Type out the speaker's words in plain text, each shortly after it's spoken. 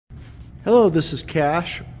Hello, this is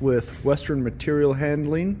Cash with Western Material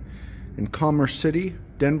Handling in Commerce City,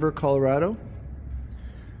 Denver, Colorado.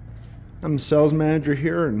 I'm the sales manager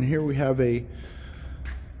here, and here we have a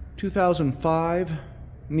 2005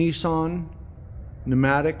 Nissan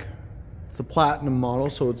Pneumatic. It's the Platinum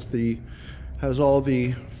model, so has all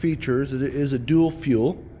the features. It is a dual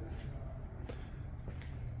fuel.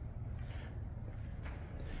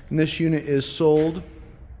 And this unit is sold.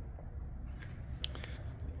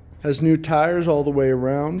 Has new tires all the way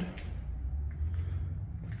around.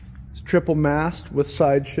 It's triple mast with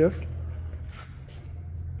Sideshift.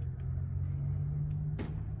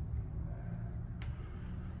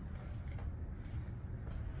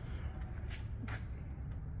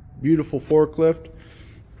 Beautiful forklift.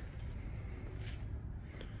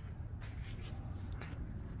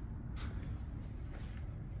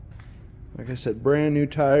 Like I said, brand new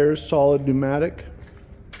tires, solid pneumatic.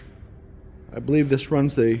 I believe this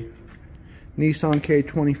runs the Nissan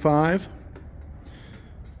K25.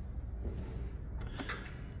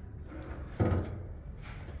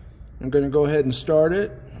 I'm going to go ahead and start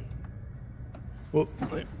it. Whoop,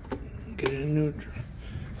 get it in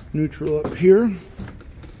neutral up here.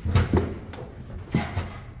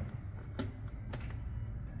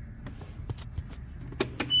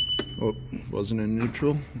 Oh, wasn't in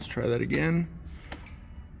neutral. Let's try that again.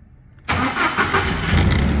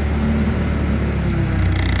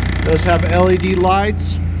 Does have LED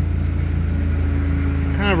lights.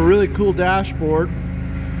 Kind of a really cool dashboard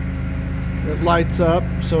that lights up.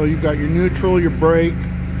 So you've got your neutral, your brake,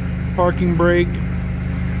 parking brake.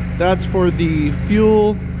 That's for the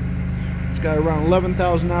fuel. It's got around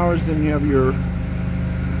 11,000 hours. Then you have your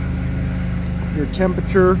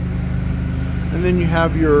temperature, and then you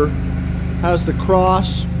have has the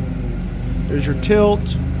cross. There's your tilt.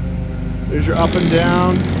 There's your up and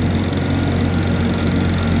down.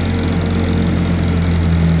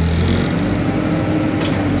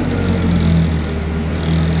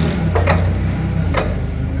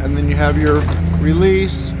 And then you have your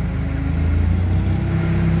release.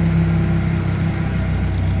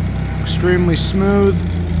 Extremely smooth.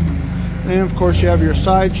 And of course you have your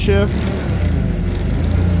side shift.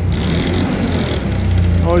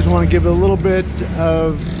 Always want to give it a little bit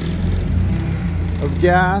of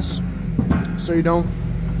gas so you don't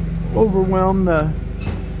overwhelm the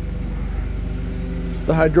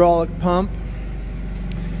hydraulic pump.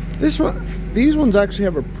 These ones actually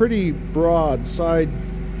have a pretty broad side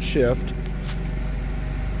shift.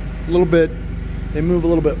 A little bit, they move a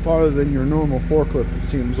little bit farther than your normal forklift, it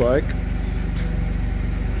seems like.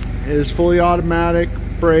 It is fully automatic,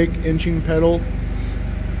 brake, inching pedal,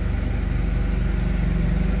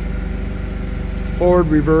 forward,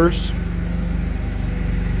 reverse.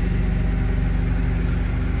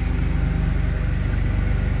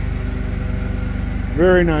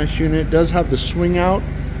 Very nice unit. It does have the swing out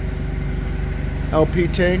LP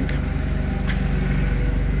tank.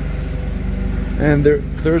 And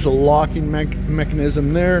there's a locking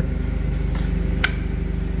mechanism there.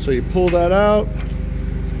 So you pull that out,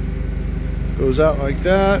 goes out like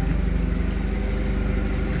that.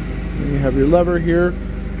 And you have your lever here.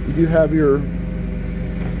 You do have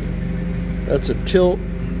that's a tilt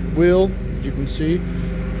wheel, as you can see.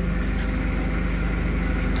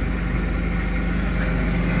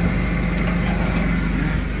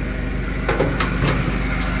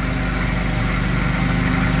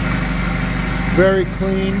 Very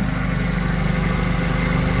clean.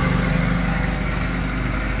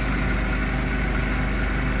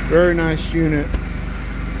 Very nice unit.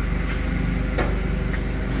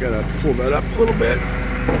 Gotta pull that up a little bit.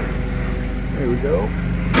 There we go.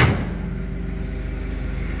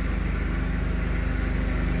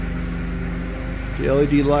 The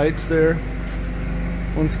LED lights there.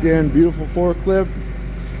 Once again, beautiful forklift,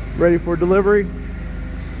 ready for delivery.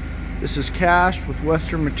 This is Cash with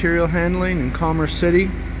Western Material Handling in Commerce City.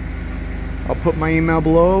 I'll put my email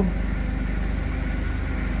below.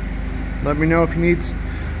 Let me know if you need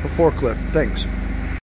a forklift. Thanks.